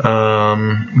lengthy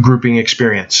grouping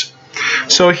experience.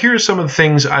 So here's some of the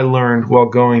things I learned while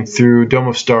going through Dome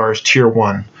of Stars Tier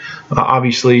 1.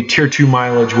 Obviously, Tier 2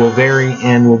 mileage will vary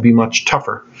and will be much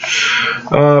tougher.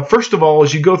 First of all,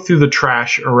 as you go through the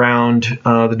trash around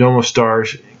the Dome of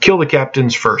Stars, kill the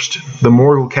captains first. The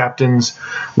Morgul captains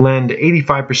lend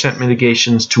 85%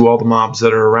 mitigations to all the mobs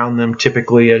that are around them,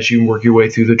 typically as you work your way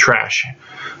through the trash.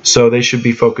 So they should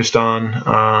be focused on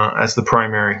as the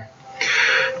primary.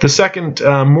 The second,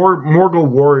 Morgul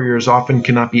warriors often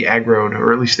cannot be aggroed,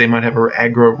 or at least they might have a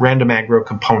random aggro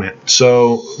component.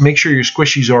 So make sure your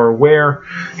squishies are aware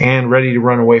and ready to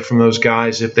run away from those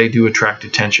guys if they do attract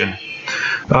attention.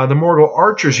 The Morgul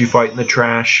archers you fight in the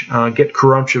trash get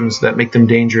corruptions that make them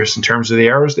dangerous in terms of the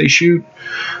arrows they shoot.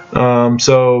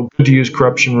 So good to use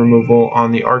corruption removal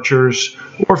on the archers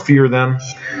or fear them.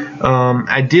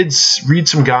 I did read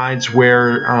some guides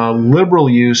where liberal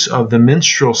use of the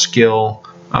minstrel skill,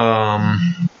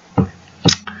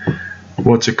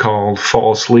 what's it called?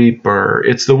 Fall asleep, or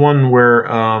it's the one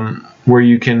where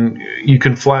you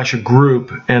can flash a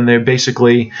group and they're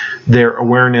basically their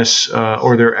awareness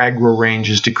or their aggro range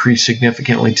is decreased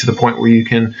significantly to the point where you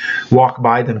can walk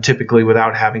by them typically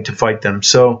without having to fight them.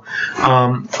 So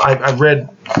I've read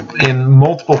in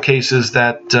multiple cases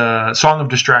that Song of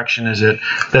Distraction is it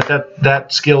that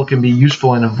skill can be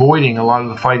useful in avoiding a lot of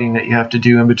the fighting that you have to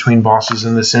do in between bosses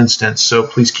in this instance. So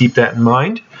please keep that in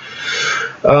mind.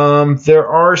 There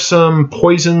are some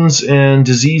poisons and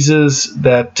diseases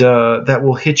that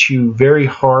will hit you very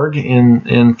hard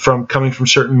from coming from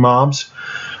certain mobs.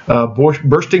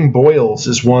 Bursting boils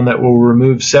is one that will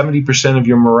remove 70% of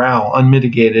your morale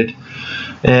unmitigated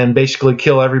and basically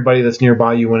kill everybody that's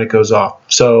nearby you when it goes off.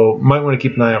 So might want to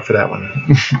keep an eye out for that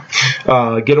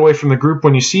one. Get away from the group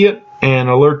when you see it and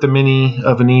alert the mini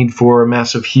of a need for a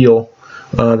massive heal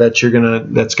that's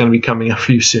gonna be coming up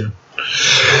for you soon.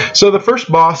 So the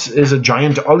first boss is a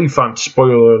giant Oliphant,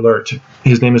 spoiler alert.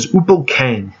 His name is Upal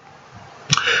Kang.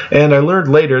 And I learned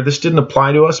later, this didn't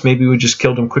apply to us, maybe we just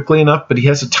killed him quickly enough, but he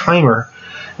has a timer,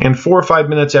 and 4 or 5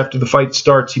 minutes after the fight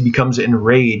starts, he becomes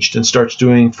enraged and starts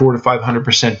doing 400 to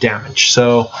 500% damage.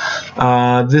 So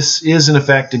this is in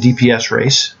effect a DPS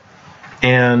race.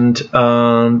 And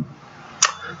the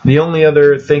only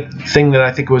other thing that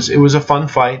I think it was a fun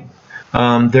fight.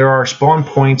 There are spawn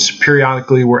points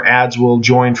periodically where ads will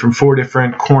join from 4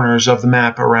 different corners of the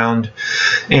map around,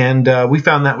 and we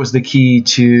found that was the key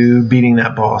to beating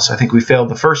that boss. I think we failed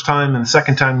the first time, and the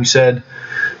second time we said,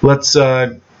 let's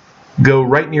go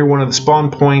right near one of the spawn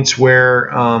points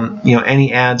where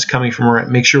any ads coming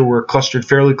from, make sure we're clustered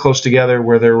fairly close together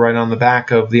where they're right on the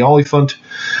back of the Oliphant,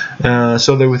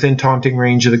 so they're within taunting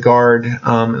range of the guard,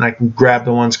 and I can grab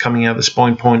the ones coming out of the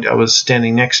spawn point I was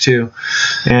standing next to,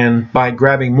 and by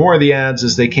grabbing more of the ads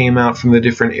as they came out from the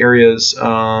different areas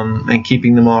and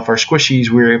keeping them off our squishies,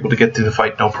 we were able to get through the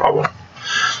fight no problem.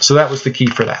 So that was the key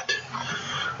for that.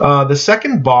 The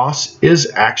second boss is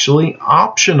actually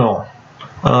optional.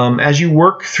 As you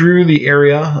work through the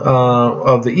area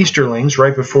of the Easterlings,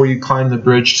 right before you climb the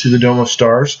bridge to the Dome of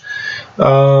Stars,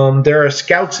 there are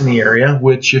scouts in the area,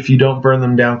 which if you don't burn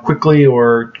them down quickly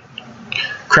or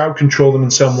crowd control them in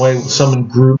some way, will summon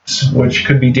groups, which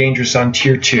could be dangerous on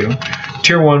Tier 2.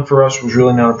 Tier 1 for us was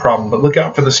really not a problem, but look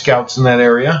out for the scouts in that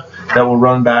area that will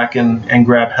run back and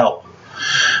grab help.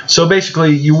 So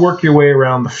basically, you work your way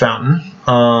around the fountain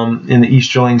in the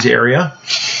Easterlings area,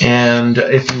 and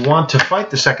if you want to fight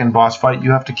the second boss fight,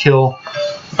 you have to kill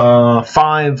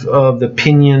 5 of the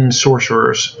Pinion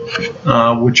sorcerers,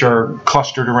 which are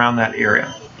clustered around that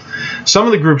area. Some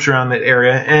of the groups around that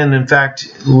area, and in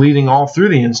fact leading all through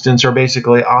the instance, are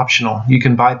basically optional. You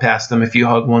can bypass them if you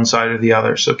hug one side or the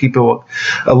other, so keep a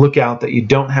lookout that you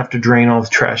don't have to drain all the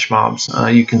trash mobs.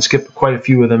 You can skip quite a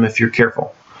few of them if you're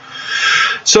careful.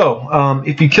 So,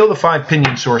 if you kill the 5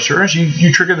 Pinion sorcerers,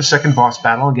 you trigger the second boss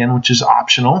battle again, which is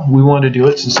optional. We wanted to do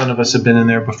it since none of us have been in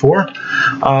there before,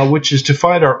 which is to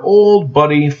fight our old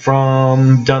buddy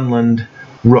from Dunland,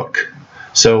 Rook.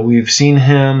 So we've seen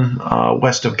him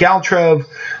west of Galtrev,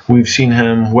 we've seen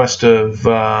him west of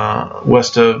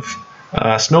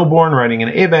Snowborn riding an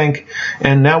A-Bank,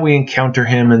 and now we encounter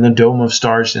him in the Dome of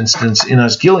Stars instance in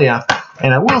Osgiliath.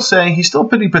 And I will say, he's still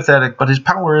pretty pathetic, but his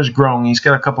power is growing. He's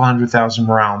got a couple 100,000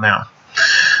 morale now.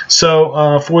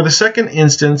 So for the second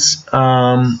instance,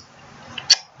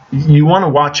 you want to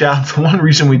watch out. The one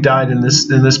reason we died in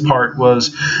this part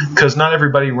was because not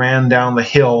everybody ran down the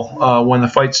hill when the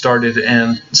fight started,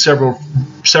 and several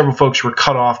several folks were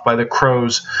cut off by the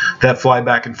crows that fly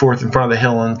back and forth in front of the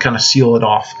hill and kind of seal it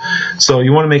off. So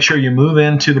you want to make sure you move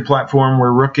into the platform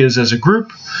where Rook is as a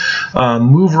group.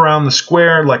 Move around the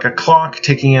square like a clock,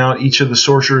 taking out each of the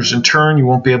sorcerers in turn. You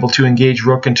won't be able to engage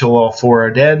Rook until all 4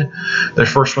 are dead. The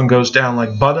first one goes down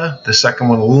like butter, the second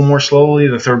one a little more slowly,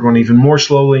 the third one even more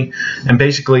slowly, and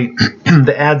basically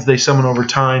the adds they summon over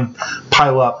time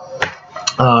pile up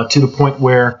to the point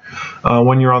where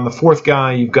when you're on the 4th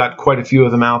guy, you've got quite a few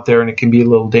of them out there, and it can be a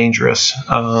little dangerous.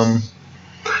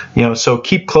 So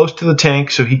keep close to the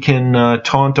tank so he can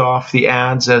taunt off the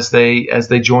adds as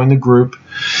they join the group,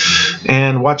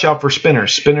 and watch out for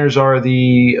spinners. Spinners are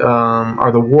the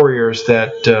warriors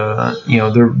that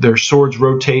their swords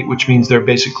rotate, which means they're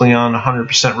basically on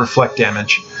 100% reflect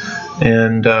damage.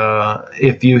 And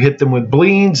if you hit them with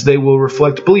bleeds, they will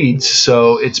reflect bleeds.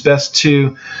 So it's best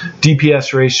to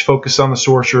DPS race, focus on the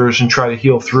sorcerers, and try to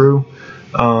heal through.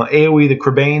 AoE the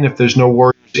Crebain if there's no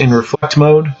warriors in reflect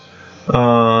mode,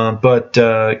 but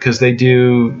because they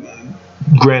do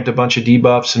grant a bunch of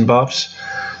debuffs and buffs.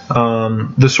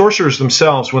 The sorcerers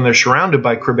themselves, when they're surrounded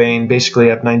by Crebain, basically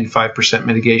have 95%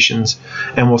 mitigations,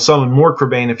 and will summon more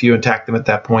Crebain if you attack them at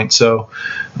that point. So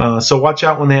watch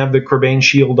out when they have the Crebain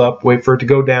shield up. Wait for it to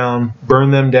go down,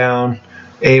 burn them down,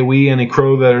 AoE any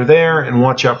crow that are there, and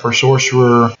watch out for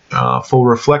sorcerer full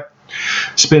reflect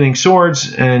spinning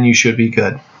swords, and you should be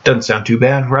good. Doesn't sound too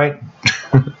bad, right?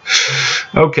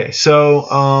 Okay,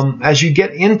 so as you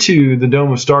get into the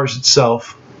Dome of Stars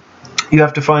itself, you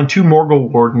have to find 2 Morgul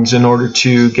Wardens in order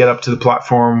to get up to the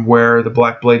platform where the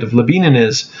Black Blade of Lebinan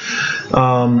is.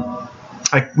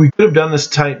 We could have done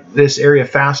this area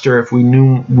faster if we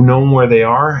known where they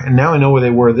are, and now I know where they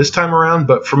were this time around,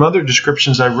 but from other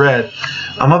descriptions I've read,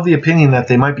 I'm of the opinion that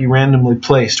they might be randomly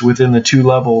placed within the 2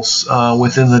 levels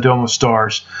within the Dome of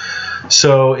Stars.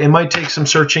 So it might take some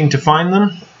searching to find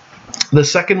them. The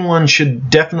second one should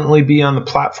definitely be on the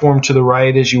platform to the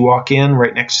right as you walk in,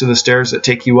 right next to the stairs that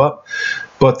take you up.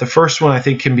 But the first one, I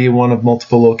think, can be one of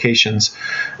multiple locations.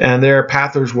 And there are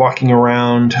pathers walking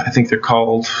around. I think they're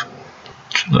called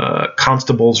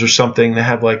constables or something. They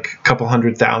have like a couple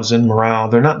 100,000 morale.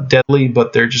 They're not deadly,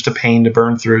 but they're just a pain to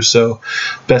burn through. So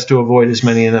best to avoid as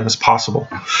many of them as possible.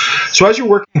 So as you're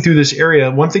working through this area,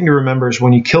 one thing to remember is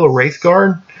when you kill a Wraith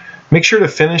Guard, make sure to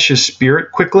finish his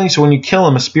spirit quickly. So when you kill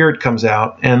him, a spirit comes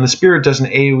out, and the spirit does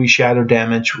an AoE shadow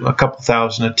damage, a couple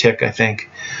thousand a tick, I think.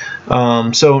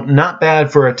 So not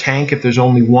bad for a tank if there's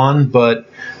only one, but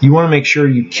you want to make sure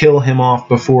you kill him off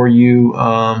before you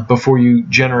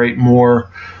generate more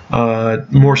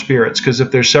spirits, because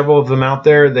if there's several of them out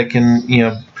there that can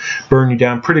burn you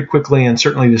down pretty quickly, and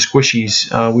certainly the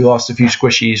squishies, we lost a few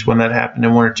squishies when that happened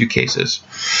in 1 or 2 cases.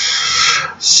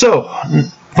 So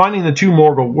finding the 2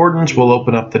 Morgul Wardens will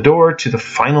open up the door to the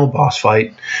final boss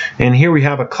fight, and here we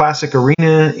have a classic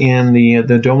arena in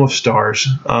the Dome of Stars.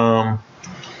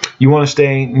 You want to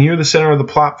stay near the center of the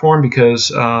platform because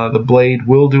the blade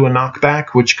will do a knockback,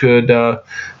 which could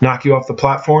knock you off the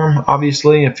platform,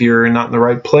 obviously, if you're not in the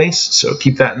right place. So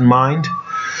keep that in mind.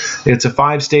 It's a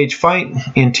 5-stage fight.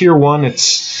 In Tier 1,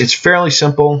 it's fairly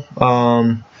simple.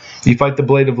 You fight the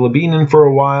Blade of Lebinan for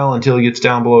a while until it gets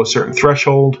down below a certain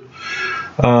threshold.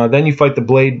 Then you fight the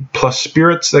Blade plus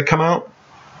spirits that come out.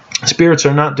 Spirits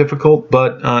are not difficult,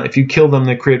 but if you kill them,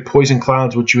 they create poison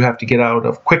clouds, which you have to get out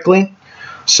of quickly.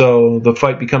 So the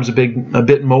fight becomes a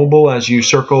bit mobile as you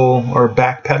circle or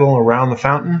backpedal around the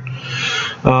fountain.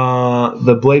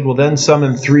 The blade will then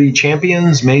summon 3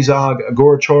 champions, Mazog,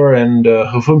 Agorachor, and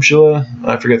Hufumshila.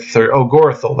 I forget the third. Oh,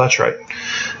 Gorathel, that's right.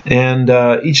 And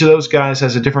each of those guys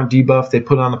has a different debuff they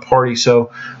put on the party.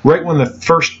 So right when the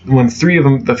 3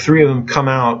 of them come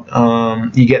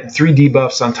out, you get 3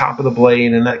 debuffs on top of the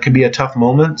blade, and that could be a tough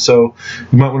moment. So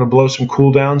you might want to blow some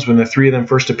cooldowns when the 3 of them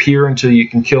first appear until you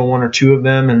can kill 1 or 2 of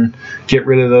them and get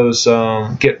rid of those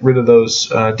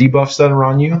debuffs that are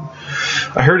on you.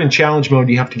 I heard in challenge mode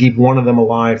you have to keep 1 of them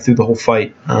alive through the whole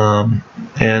fight,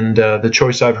 and the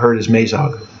choice I've heard is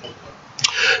Mazog.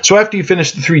 So after you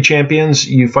finish the 3 champions,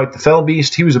 you fight the Fell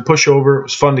Beast. He was a pushover. It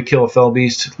was fun to kill a Fell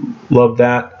Beast. Loved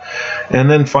that. And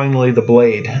then finally the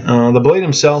Blade. The Blade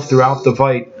himself throughout the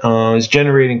fight is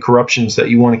generating corruptions that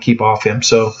you want to keep off him.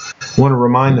 So you want to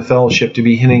remind the Fellowship to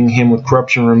be hitting him with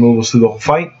corruption removals through the whole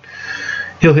fight.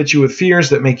 He'll hit you with fears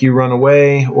that make you run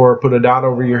away, or put a dot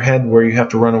over your head where you have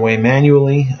to run away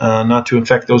manually, not to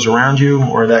infect those around you,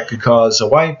 or that could cause a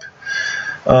wipe.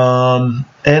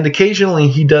 And occasionally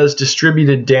he does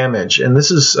distributed damage, and this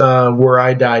is where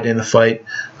I died in the fight.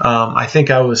 I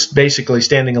think I was basically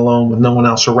standing alone with no one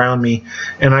else around me,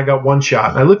 and I got one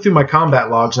shot. And I looked through my combat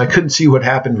logs, and I couldn't see what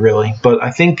happened really, but I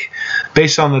think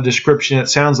based on the description, it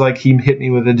sounds like he hit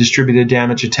me with a distributed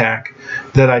damage attack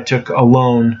that I took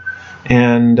alone.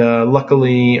 And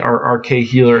luckily, our RK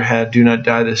healer had Do Not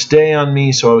Die This Day on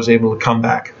me, so I was able to come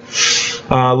back.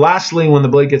 Lastly, when the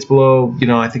blade gets below,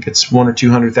 I think it's 100,000 or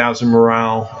 200,000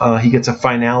 morale, he gets a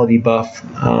finality buff.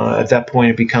 At that point,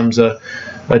 it becomes a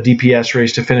DPS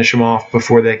race to finish him off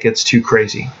before that gets too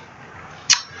crazy.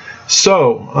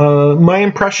 So, my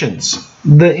impressions.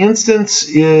 The instance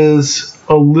is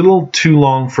a little too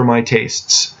long for my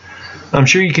tastes. I'm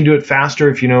sure you can do it faster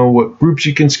if you know what groups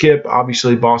you can skip.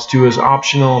 Obviously, Boss 2 is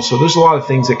optional, so there's a lot of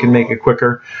things that can make it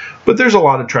quicker. But there's a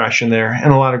lot of trash in there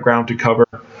and a lot of ground to cover.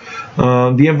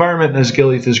 The environment in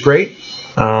Osgiliath is great.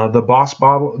 The boss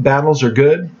battles are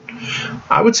good.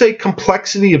 I would say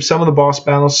complexity of some of the boss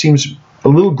battles seems a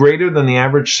little greater than the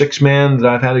average 6-man that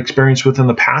I've had experience with in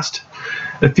the past.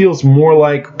 It feels more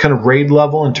like kind of raid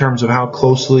level in terms of how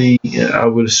closely, I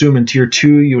would assume in Tier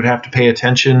 2, you would have to pay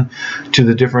attention to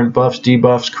the different buffs,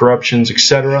 debuffs, corruptions,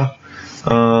 etc.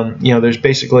 There's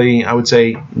basically, I would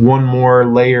say, one more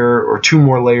layer or two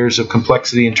more layers of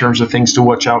complexity in terms of things to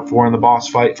watch out for in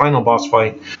the final boss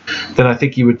fight, than I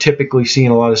think you would typically see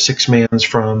in a lot of 6-mans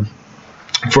from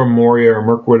Moria or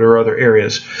Mirkwood or other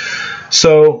areas.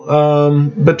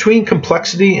 So between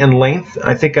complexity and length,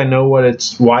 I think I know why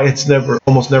it's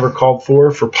almost never called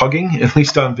for pugging, at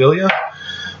least on Vilja.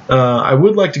 I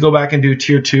would like to go back and do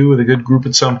Tier 2 with a good group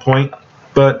at some point,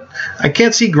 but I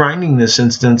can't see grinding this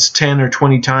instance 10 or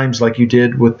 20 times like you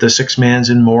did with the 6-mans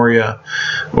in Moria,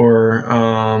 or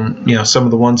some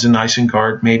of the ones in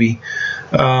Isengard maybe.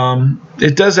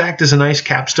 It does act as a nice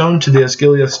capstone to the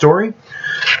Osgiliath story.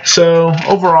 So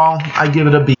overall, I give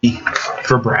it a B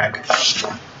for Bragg.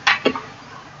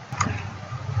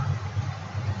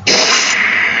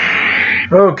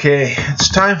 Okay, it's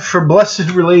time for Blessed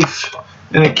Relief,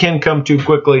 and it can come too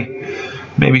quickly.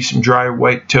 Maybe some dry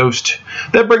white toast.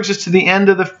 That brings us to the end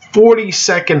of the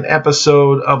 42nd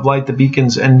episode of Light the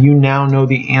Beacons, and you now know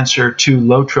the answer to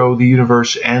Lotro, the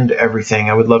universe, and everything.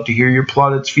 I would love to hear your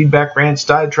plaudits, feedback, rants,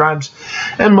 diatribes,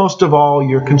 and most of all,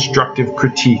 your constructive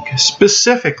critique.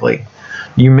 Specifically,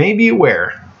 you may be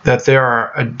aware that there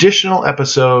are additional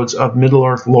episodes of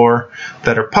Middle-earth lore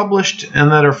that are published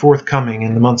and that are forthcoming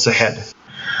in the months ahead.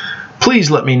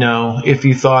 Please let me know if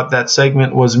you thought that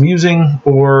segment was amusing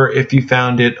or if you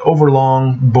found it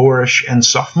overlong, boorish, and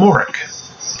sophomoric.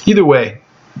 Either way,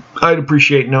 I'd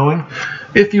appreciate knowing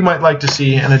if you might like to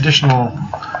see an additional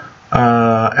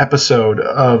episode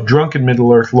of Drunken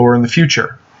Middle-earth lore in the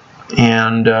future.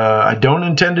 And I don't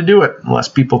intend to do it unless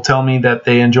people tell me that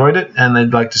they enjoyed it and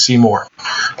they'd like to see more.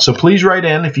 So please write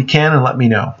in if you can and let me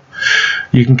know.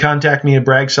 You can contact me at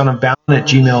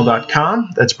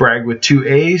bragsonofbalin@gmail.com. That's brag with 2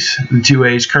 A's. The 2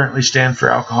 A's currently stand for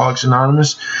Alcoholics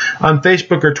Anonymous. On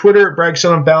Facebook or Twitter at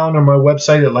bragsonofbalin, or my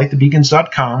website at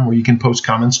lightthebeacons.com, where you can post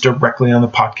comments directly on the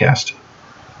podcast.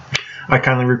 I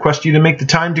kindly request you to make the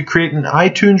time to create an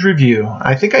iTunes review.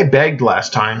 I think I begged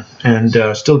last time and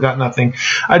still got nothing.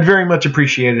 I'd very much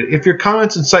appreciate it. If your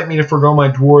comments incite me to forgo my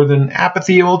dwarven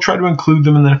apathy, I will try to include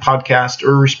them in the podcast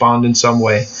or respond in some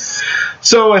way.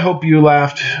 So I hope you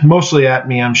laughed, mostly at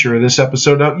me, I'm sure, this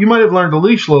episode. You might have learned at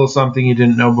least a little something you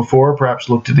didn't know before, perhaps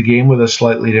looked at the game with a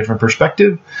slightly different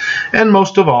perspective. And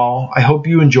most of all, I hope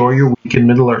you enjoy your week in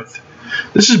Middle-earth.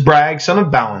 This is Bragg, son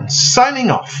of Balin, signing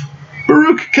off.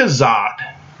 Baruch Kazad.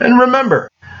 And remember,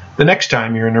 the next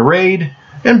time you're in a raid,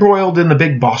 embroiled in the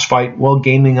big boss fight while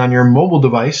gaming on your mobile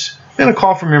device, and a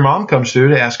call from your mom comes through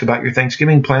to ask about your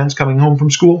Thanksgiving plans coming home from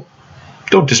school,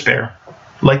 don't despair.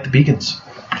 Light the beacons.